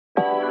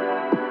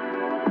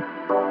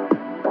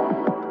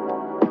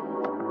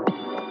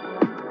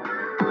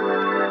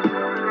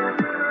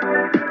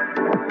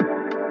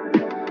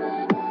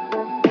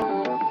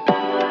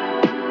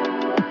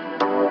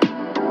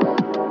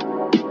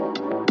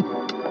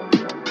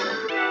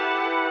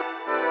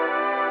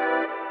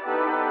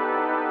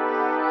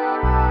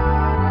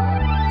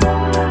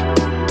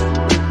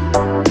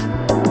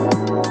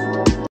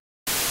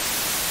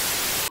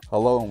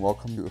and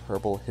welcome to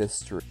Herbal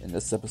History. In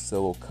this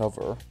episode we'll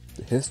cover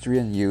the history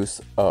and use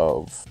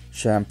of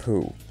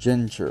shampoo,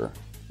 ginger.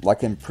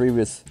 Like in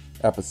previous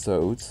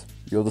episodes,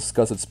 we'll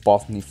discuss its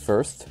botany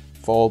first,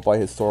 followed by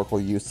historical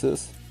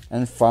uses,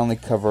 and finally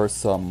cover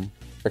some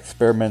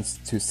experiments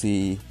to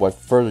see what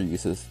further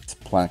uses this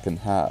plant can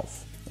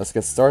have. Let's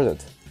get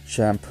started.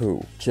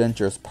 Shampoo.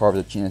 Ginger is part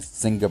of the genus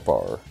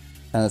Zingiber,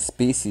 and the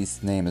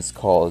species name is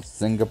called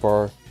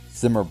Zingiber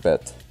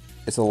zimmerbit.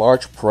 It's a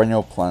large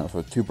perennial plant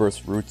with a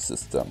tuberous root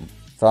system,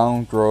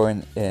 found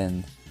growing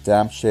in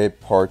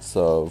dam-shaped parts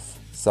of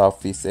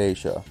Southeast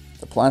Asia.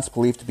 The plant is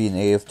believed to be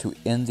native to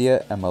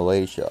India and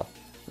Malaysia.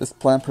 This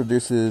plant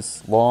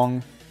produces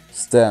long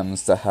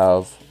stems that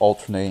have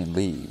alternating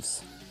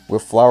leaves,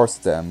 with flower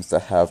stems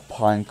that have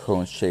pine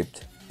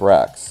cone-shaped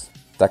bracts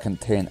that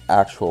contain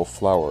actual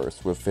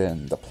flowers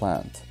within the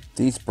plant.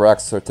 These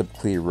bracts are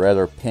typically red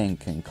or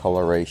pink in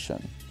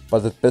coloration, but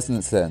the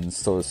business end,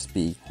 so to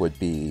speak, would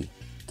be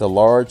the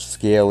large,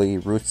 scaly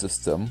root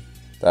system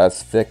that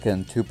is thick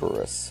and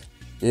tuberous.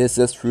 It is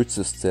this root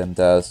system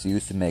that is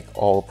used to make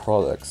all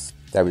products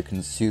that we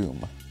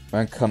consume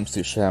when it comes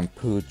to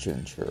shampoo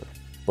ginger,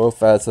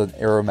 both as an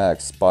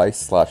aromatic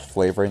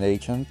spice/flavoring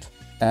agent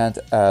and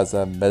as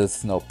a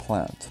medicinal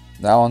plant.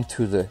 Now on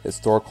to the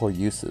historical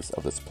uses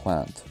of this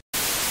plant.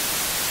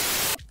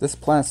 This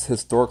plant has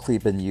historically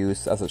been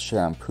used as a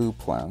shampoo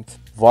plant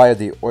via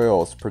the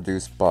oils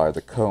produced by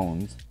the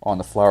cones on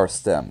the flower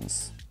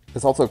stems.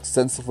 It's also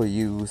extensively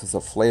used as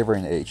a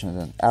flavoring agent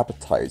and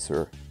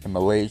appetizer in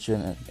Malaysian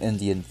and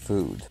Indian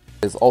food.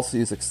 It is also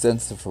used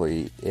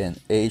extensively in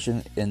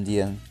Asian,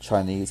 Indian,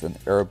 Chinese, and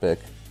Arabic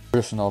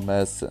traditional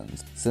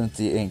medicines since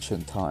the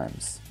ancient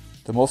times.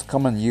 The most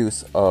common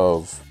use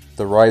of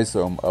the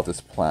rhizome of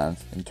this plant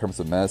in terms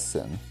of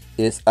medicine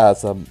is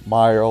as a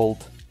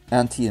mild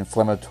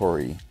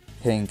anti-inflammatory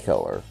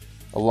painkiller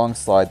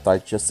alongside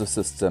digestive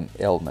system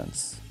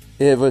ailments.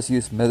 It was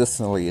used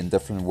medicinally in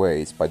different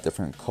ways by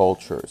different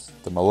cultures.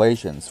 The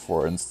Malaysians,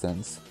 for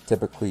instance,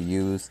 typically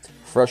used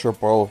fresh or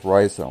boiled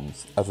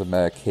rhizomes as a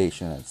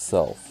medication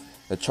itself.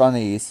 The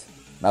Chinese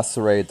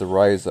macerated the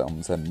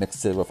rhizomes and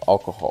mixed it with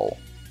alcohol.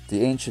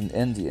 The ancient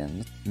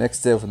Indians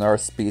mixed it with another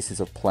species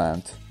of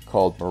plant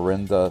called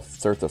Morinda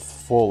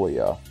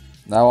certifolia.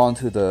 Now on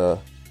to the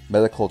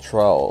medical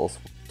trials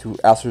to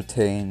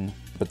ascertain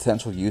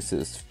potential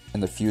uses in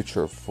the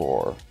future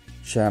for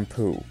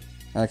shampoo.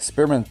 An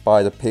experiment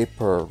by the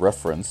paper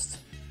referenced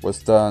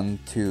was done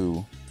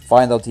to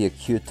find out the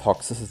acute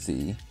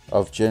toxicity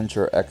of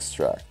ginger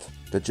extract.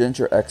 The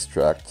ginger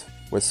extract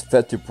was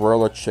fed to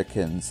broiler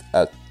chickens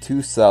at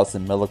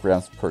 2,000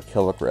 milligrams per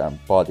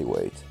kilogram body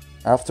weight.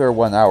 After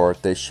 1 hour,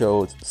 they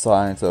showed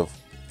signs of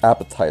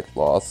appetite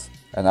loss,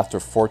 and after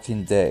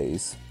 14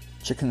 days,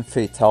 chicken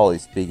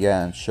fatalities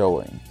began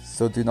showing.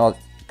 So do not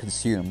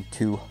consume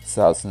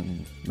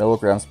 2,000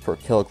 milligrams per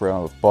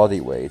kilogram of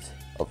body weight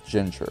of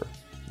ginger.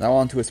 Now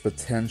on to its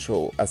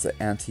potential as an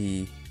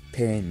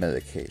anti-pain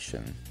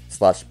medication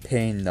 /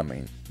 pain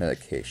numbing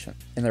medication.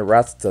 In a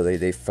rat study,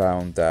 they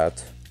found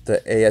that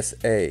the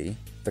ASA,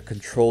 the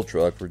control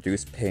drug,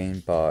 reduced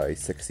pain by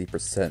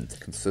 60%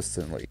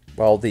 consistently,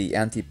 while the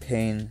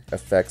anti-pain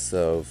effects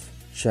of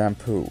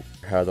shampoo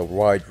had a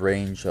wide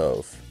range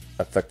of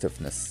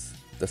effectiveness.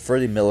 The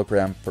 30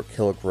 milligram per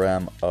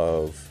kilogram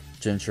of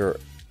ginger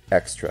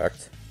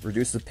extract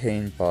reduced the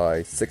pain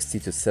by 60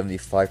 to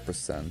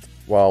 75%,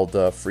 while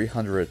the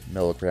 300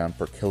 milligram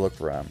per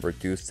kilogram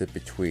reduced it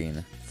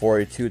between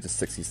 42 to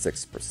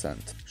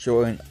 66%,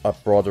 showing a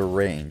broader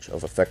range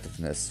of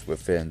effectiveness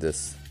within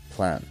this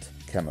plant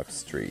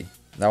chemistry.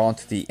 Now on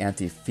to the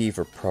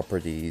anti-fever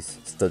properties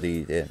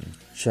studied in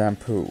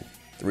shampoo.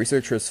 The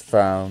researchers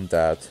found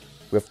that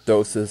with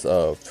doses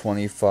of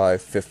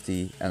 25,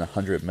 50, and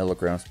 100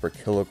 milligrams per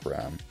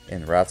kilogram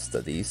in rat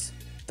studies,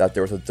 that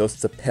there was a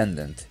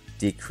dose-dependent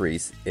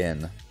decrease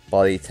in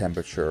body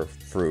temperature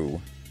through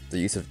the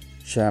use of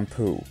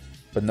shampoo,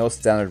 but no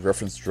standard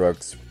reference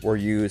drugs were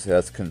used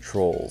as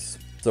controls,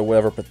 so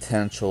whatever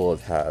potential it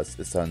has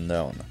is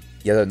unknown.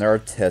 Yet another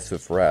test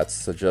with rats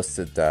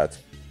suggested that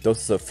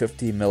doses of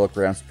 50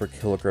 milligrams per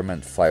kilogram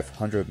and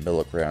 500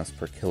 milligrams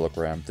per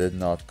kilogram did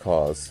not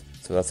cause,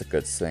 so that's a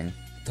good thing.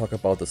 Talk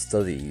about the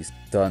studies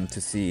done to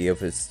see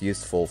if it's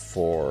useful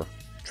for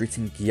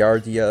treating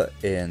giardia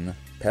in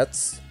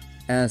pets,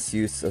 and it's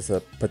used as a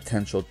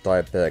potential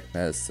diabetic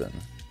medicine.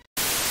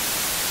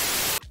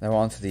 Now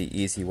on to the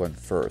easy one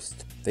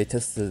first. They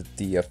tested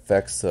the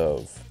effects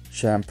of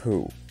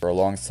shampoo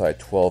alongside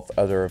 12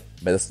 other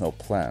medicinal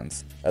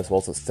plants, as well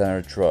as a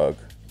standard drug,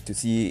 to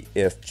see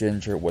if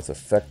ginger was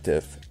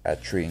effective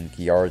at treating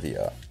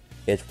giardia.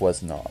 It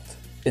was not.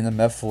 In the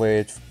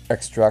methylated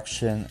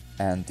extraction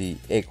and the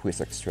aqueous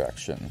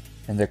extraction,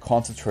 in the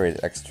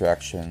concentrated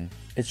extraction,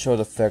 it showed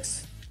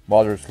effects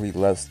moderately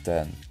less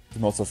than the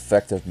most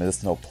effective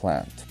medicinal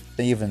plant.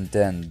 And even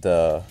then,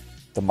 the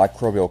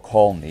microbial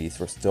colonies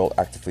were still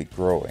actively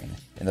growing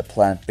in the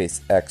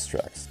plant-based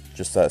extracts,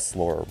 just at a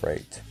slower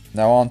rate.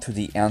 Now on to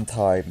the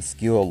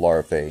anti-mosquito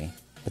larvae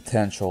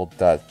potential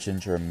that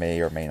ginger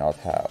may or may not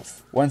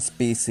have. One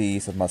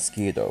species of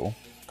mosquito,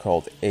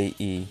 called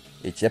A.E.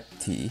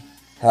 aegypti,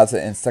 has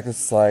an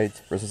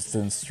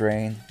insecticide-resistant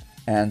strain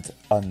and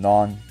a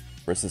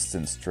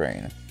non-resistant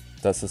strain.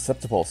 The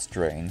susceptible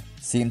strain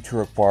seemed to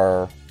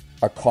require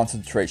a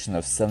concentration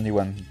of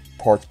 71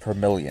 parts per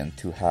million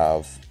to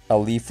have a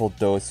lethal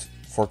dose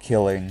for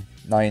killing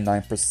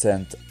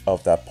 99%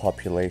 of that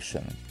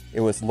population.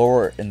 It was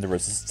lower in the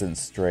resistant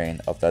strain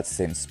of that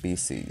same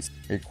species,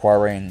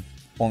 requiring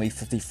only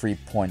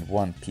 53.1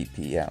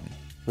 ppm.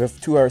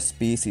 With two other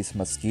species of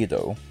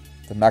mosquito,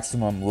 the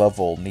maximum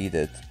level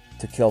needed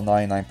to kill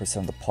 99%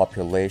 of the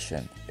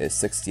population is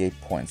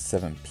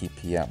 68.7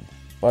 ppm.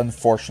 But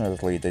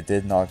unfortunately, they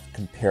did not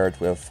compare it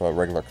with a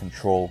regular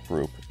control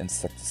group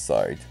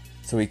insecticide,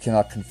 so we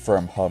cannot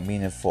confirm how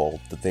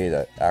meaningful the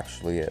data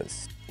actually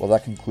is. Well,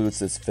 that concludes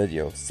this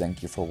video.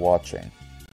 Thank you for watching.